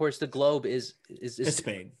 Because, of course, the globe is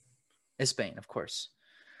Spain. Spain, of course.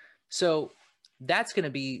 So she's going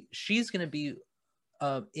to be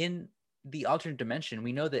in the alternate dimension.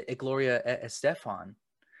 We know that Egloria Estefan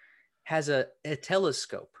has a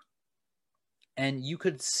telescope. And you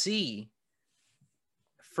could see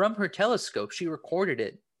from her telescope, she recorded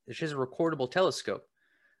it. She has a recordable telescope,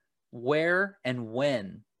 where and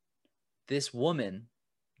when this woman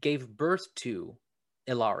gave birth to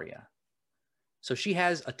Ilaria. So she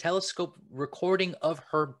has a telescope recording of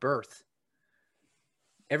her birth.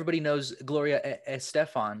 Everybody knows Gloria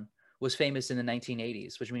Estefan was famous in the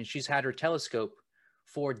 1980s, which means she's had her telescope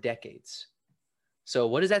for decades. So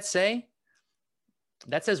what does that say?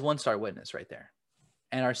 That says 1 star witness right there.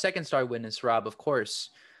 And our 2nd star witness, Rob, of course,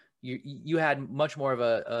 you had much more of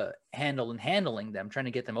a handle in handling them, trying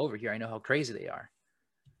to get them over here. I know how crazy they are.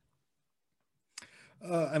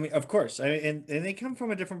 I mean, of course. And they come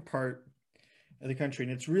from a different part of the country.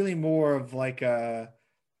 And it's really more of like a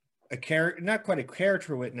character, not quite a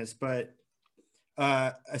character witness, but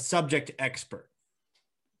a subject expert,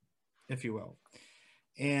 if you will.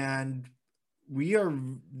 And we are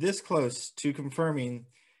this close to confirming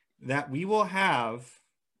that we will have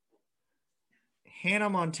Hannah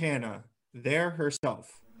Montana there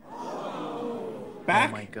herself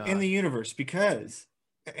back in the universe, because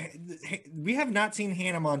we have not seen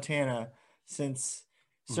Hannah Montana since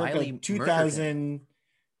circa Miley murdered him.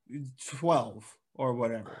 2012 or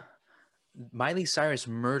whatever. Miley Cyrus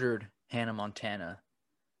murdered Hannah Montana.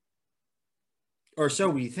 Or so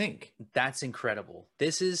we think. That's incredible.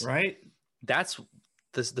 This is right. That's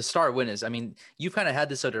the star witness. I mean, you've kind of had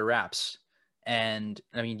this under wraps, and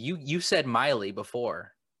I mean, you said Miley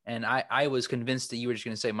before, and I was convinced that you were just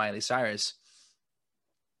going to say Miley Cyrus,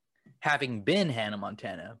 having been Hannah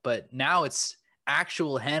Montana, but now it's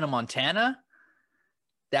actual Hannah Montana.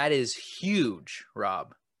 That is huge,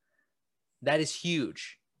 Rob. That is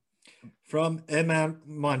huge. From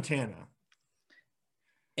Montana.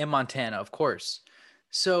 In Montana, of course.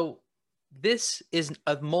 So this is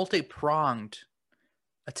a multi-pronged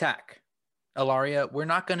attack. Ilaria, we're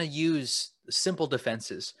not going to use simple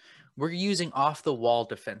defenses. We're using off-the-wall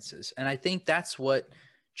defenses. And I think that's what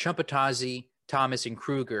Chumpatazi, Thomas, and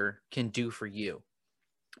Kruger can do for you.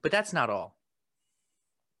 But that's not all.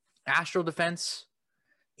 Astral defense,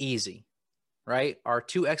 easy, right? Our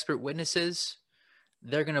two expert witnesses,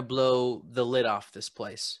 they're going to blow the lid off this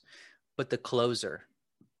place. But the closer,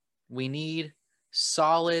 we need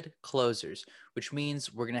solid closers, which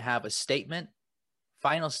means we're going to have a statement,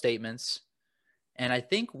 final statements, and I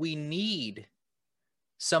think we need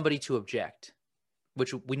somebody to object,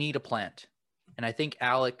 which we need a plant. And I think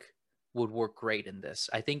Alec would work great in this.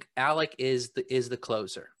 I think Alec is the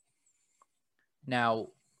closer. Now,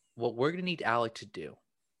 what we're going to need Alec to do,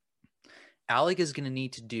 Alec is going to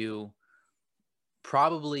need to do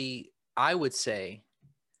probably, I would say,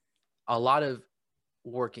 a lot of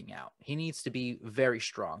working out. He needs to be very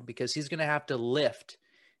strong because he's going to have to lift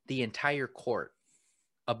the entire court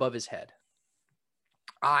above his head.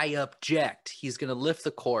 I object. He's going to lift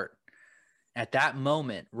the court. At that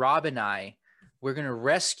moment, Rob and I, we're going to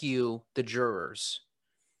rescue the jurors.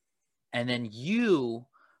 And then you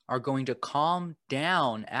are going to calm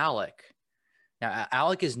down Alec. Now,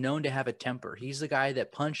 Alec is known to have a temper. He's the guy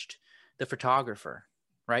that punched the photographer,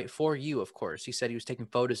 right? For you, of course. He said he was taking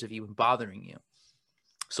photos of you and bothering you.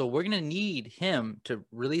 So we're going to need him to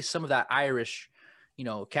release some of that Irish,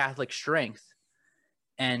 Catholic strength,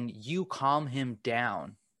 and you calm him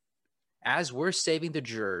down. As we're saving the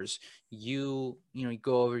jurors, you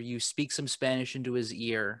go over, you speak some Spanish into his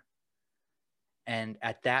ear, and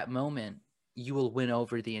at that moment, you will win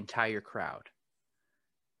over the entire crowd.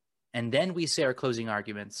 And then we say our closing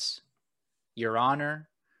arguments, Your Honor,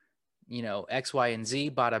 X, Y, and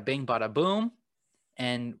Z, bada bing, bada boom,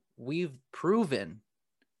 and we've proven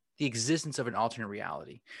the existence of an alternate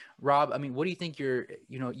reality. Rob, I mean, what do you think your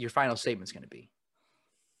final statement is going to be?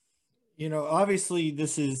 Obviously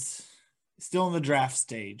this is still in the draft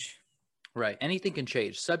stage. Right. Anything can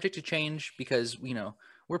change, subject to change, because,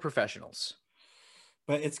 we're professionals.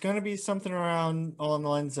 But it's going to be something around along the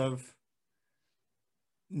lines of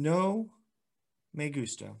no me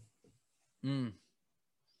gusta.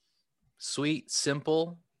 Sweet,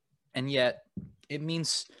 simple, and yet it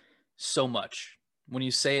means so much. When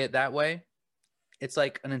you say it that way, it's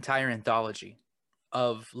like an entire anthology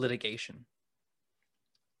of litigation.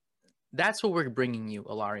 That's what we're bringing you,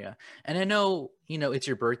 Ilaria. And I know, it's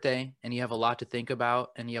your birthday and you have a lot to think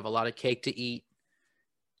about and you have a lot of cake to eat.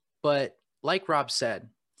 But like Rob said,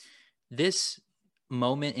 this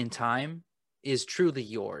moment in time is truly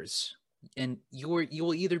yours. And you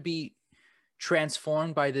will either be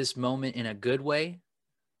transformed by this moment in a good way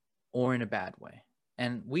or in a bad way.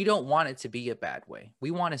 And we don't want it to be a bad way.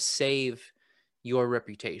 We want to save your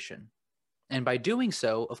reputation. And by doing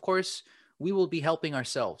so, of course, we will be helping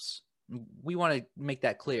ourselves. We want to make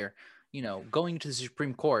that clear. Going to the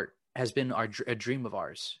Supreme Court has been a dream of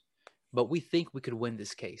ours, but we think we could win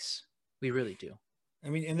this case. We really do. I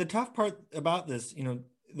mean, and the tough part about this,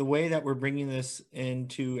 the way that we're bringing this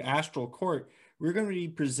into Astral Court, we're going to be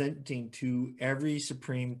presenting to every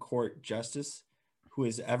Supreme Court justice who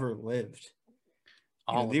has ever lived.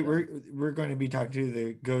 We're going to be talking to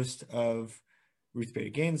the ghost of Ruth Bader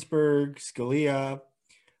Ginsburg, Scalia.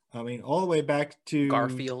 I mean, all the way back to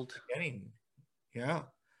Garfield. Yeah.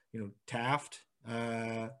 Taft.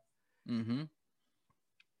 There's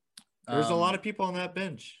a lot of people on that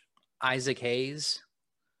bench. Isaac Hayes,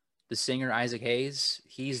 the singer Isaac Hayes,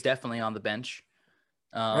 he's definitely on the bench.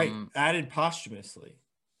 Right. Added posthumously.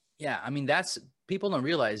 Yeah. I mean, people don't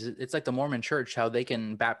realize it's like the Mormon church, how they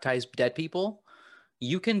can baptize dead people.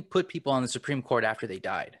 You can put people on the Supreme Court after they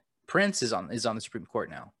died. Prince is on the Supreme Court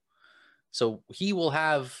now. So he will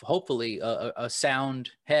have, hopefully, a sound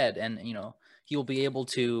head, and, he will be able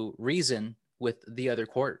to reason with the other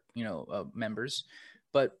court, members.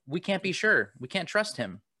 But we can't be sure. We can't trust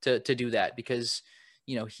him to do that because,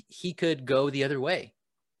 he could go the other way.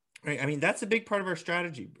 Right. I mean, that's a big part of our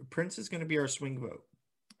strategy. Prince is going to be our swing vote.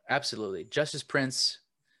 Absolutely. Justice Prince,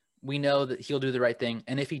 we know that he'll do the right thing.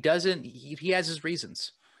 And if he doesn't, he has his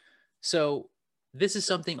reasons. So this is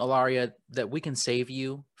something, Ilaria, that we can save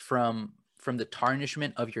you from the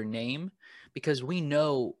tarnishment of your name, because we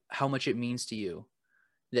know how much it means to you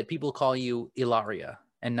that people call you Ilaria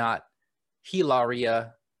and not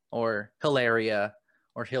Hilaria or Hilaria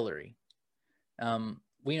or Hillary.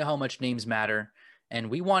 We know how much names matter, and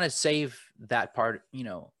we want to save that part. We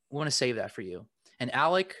want to save that for you. And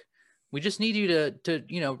Alec, we just need you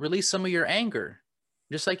to release some of your anger,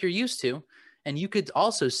 just like you're used to. And you could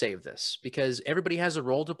also save this, because everybody has a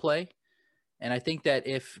role to play. And I think that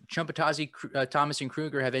if Trumpetazzi, Thomas, and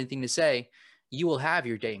Kruger have anything to say, you will have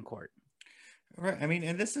your day in court. Right. I mean,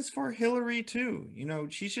 and this is for Hillary too.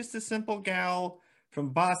 She's just a simple gal from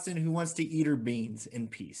Boston who wants to eat her beans in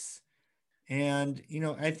peace. And,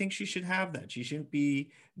 I think she should have that. She shouldn't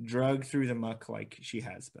be drugged through the muck like she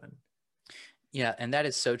has been. Yeah, and that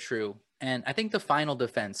is so true. And I think the final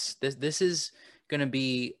defense, this is going to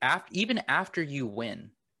be even after you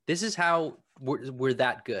win. This is how we're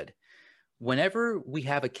that good. Whenever we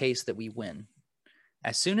have a case that we win,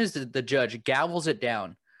 as soon as the judge gavels it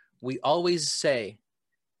down, we always say,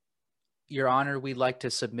 Your Honor, we'd like to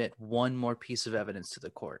submit one more piece of evidence to the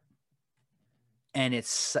court. And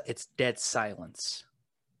it's dead silence.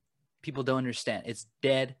 People don't understand. It's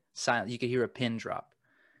dead silent. You could hear a pin drop.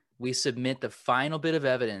 We submit the final bit of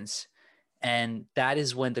evidence, and that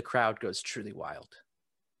is when the crowd goes truly wild.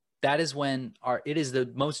 That is when it is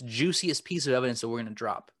the most juiciest piece of evidence that we're going to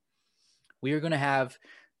drop. We are going to have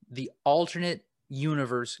the alternate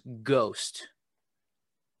universe ghost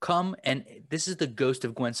come, and this is the ghost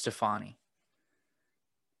of Gwen Stefani.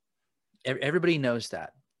 Everybody knows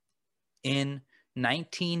that. In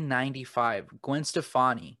 1995, Gwen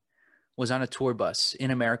Stefani was on a tour bus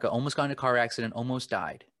in America, almost got in a car accident, almost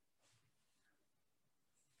died.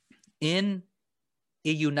 In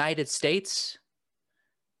the United States,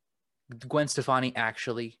 Gwen Stefani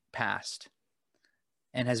actually passed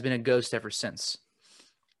and has been a ghost ever since.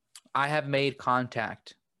 I have made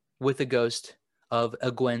contact with the ghost of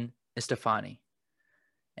a Gwen Stefani,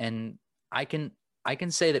 and I can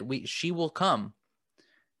say that she will come,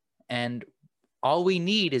 and all we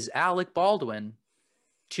need is Alec Baldwin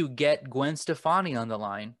to get Gwen Stefani on the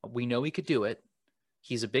line. We know he could do it.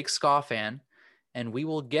 He's a big ska fan, and we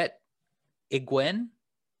will get Gwen,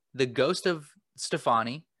 the ghost of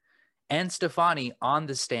Stefani, and Stefani on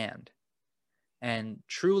the stand. And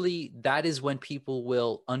truly, that is when people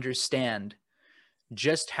will understand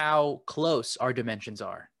just how close our dimensions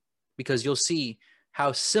are, because you'll see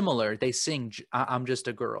how similar they sing I'm Just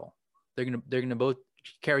a Girl. They're gonna both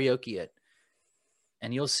karaoke it,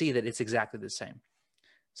 and you'll see that it's exactly the same.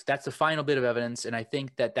 So that's the final bit of evidence, and I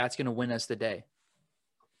think that that's going to win us the day.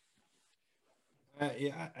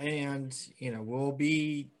 Yeah, and we'll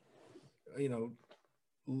be,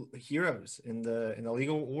 heroes in the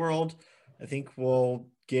legal world. I think we'll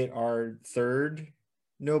get our third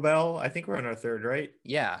Nobel. I think we're on our third, right?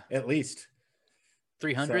 Yeah, at least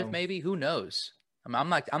 300th, maybe. Who knows? I'm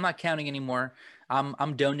not counting anymore.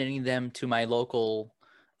 I'm donating them to my local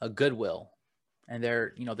Goodwill, and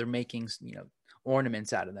they're making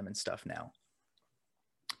ornaments out of them and stuff now.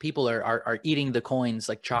 People are eating the coins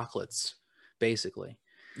like chocolates, basically.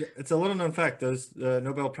 Yeah, it's a little known fact. Those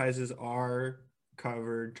Nobel Prizes are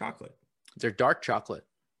covered chocolate. They're dark chocolate,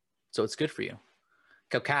 so it's good for you.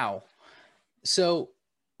 Cacao. So,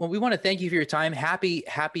 well, we want to thank you for your time.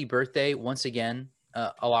 Happy birthday once again,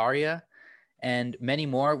 Ilaria, and many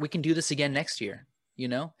more. We can do this again next year.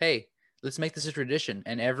 Hey, let's make this a tradition,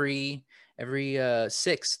 and every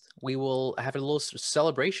 6th we will have a little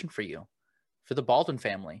celebration for you, for the Baldwin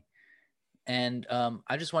family. And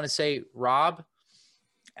I just want to say, Rob,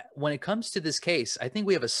 when it comes to this case, I think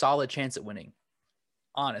we have a solid chance at winning,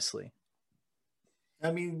 honestly.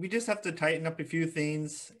 I mean, we just have to tighten up a few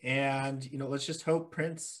things, and let's just hope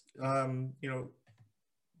Prince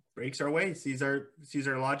breaks our way, sees our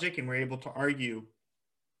logic, and we're able to argue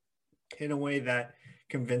in a way that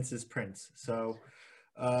convinces Prince. So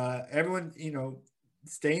everyone,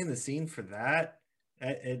 stay in the scene for that.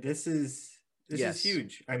 This is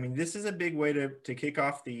huge. I mean, this is a big way to kick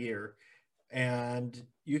off the year, and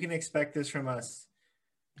you can expect this from us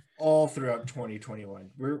all throughout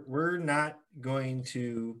 2021. We're not going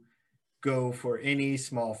to go for any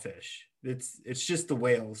small fish. It's just the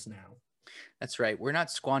whales now. That's right. We're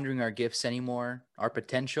not squandering our gifts anymore. Our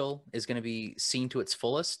potential is going to be seen to its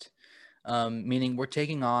fullest, meaning we're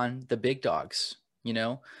taking on the big dogs.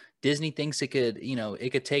 Disney thinks it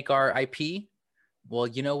could take our IP. Well,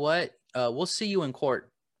 you know what? We'll see you in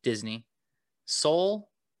court, Disney.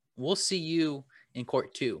 Soul, we'll see you in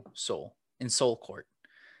court 2, Soul Court.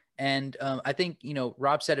 And I think,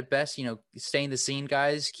 Rob said it best, stay in the scene,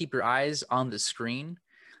 guys. Keep your eyes on the screen.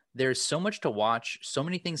 There's so much to watch, so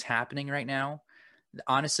many things happening right now.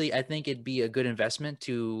 Honestly, I think it'd be a good investment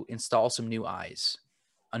to install some new eyes,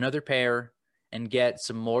 another pair, and get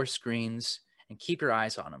some more screens and keep your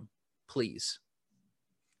eyes on them, please.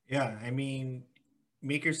 Yeah, I mean,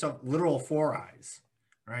 make yourself literal 4 eyes,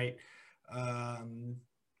 right?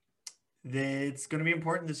 It's going to be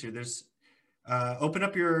important this year. There's open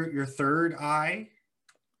up your third eye.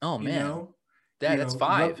 Oh you man, know, that's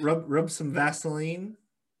 5. rub some Vaseline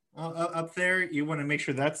up there. You want to make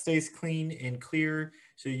sure that stays clean and clear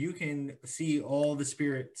so you can see all the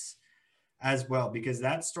spirits as well, because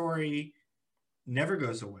that story never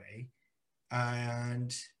goes away.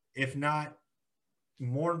 And if not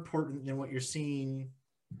more important than what you're seeing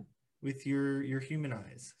with your human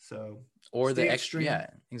eyes. So Or the extra, extreme. yeah,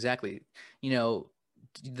 exactly.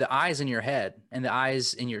 The eyes in your head and the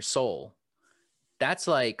eyes in your soul, that's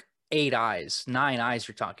like 8 eyes, 9 eyes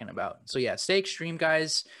you're talking about. So yeah, stay extreme,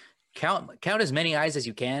 guys. Count as many eyes as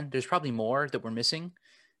you can. There's probably more that we're missing.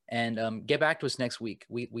 And get back to us next week.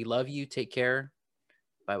 We love you. Take care.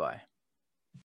 Bye-bye.